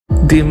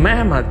The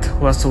mammoth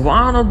was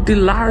one of the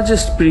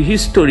largest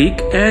prehistoric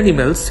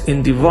animals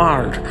in the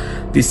world.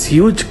 This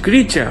huge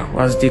creature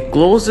was the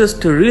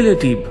closest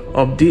relative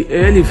of the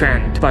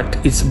elephant,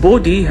 but its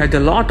body had a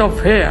lot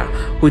of hair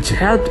which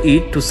helped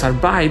it to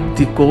survive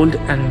the cold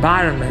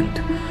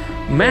environment.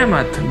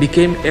 Mammoth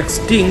became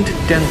extinct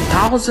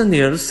 10,000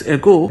 years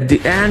ago at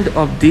the end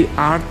of the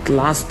Earth's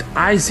last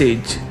ice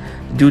age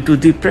due to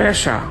the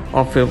pressure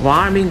of a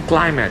warming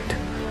climate.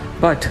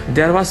 But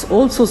there was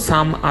also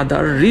some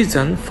other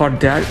reason for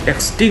their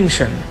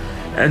extinction,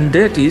 and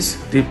that is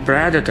the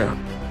predator.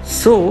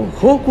 So,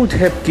 who could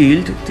have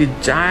killed the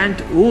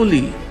giant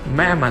woolly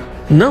mammoth?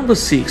 Number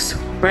 6.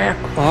 Pack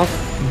of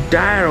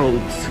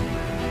direos.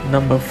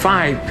 Number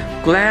 5.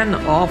 Clan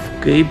of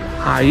cave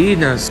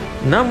hyenas.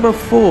 Number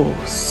 4.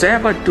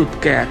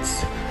 Saber-toothed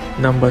cats.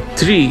 Number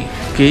 3.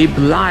 Cave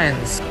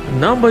lions.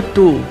 Number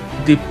 2.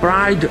 The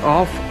pride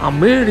of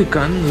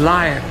American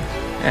lion.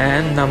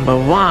 And number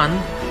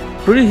 1.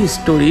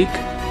 Prehistoric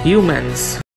humans.